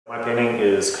My painting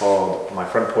is called My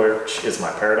Front Porch is My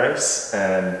Paradise,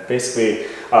 and basically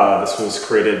this was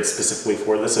created specifically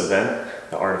for this event,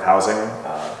 the Art of Housing,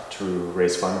 to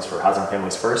raise funds for Housing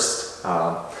Families First.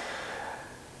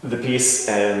 The piece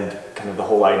and kind of the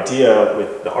whole idea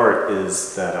with the art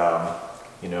is that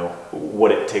you know,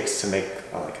 what it takes to make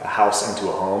like a house into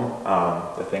a home,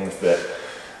 the things that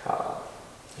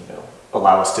you know,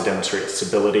 allow us to demonstrate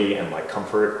stability and like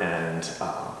comfort and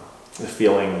the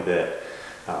feeling that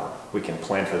we can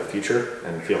plan for the future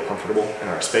and feel comfortable in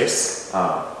our space,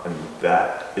 and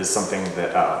that is something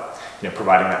that you know,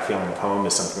 providing that feeling of home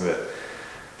is something that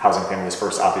Housing Families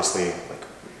First obviously like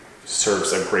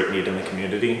serves a great need in the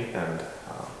community, and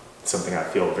something I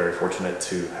feel very fortunate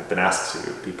to have been asked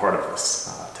to be part of this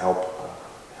to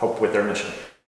help with their mission.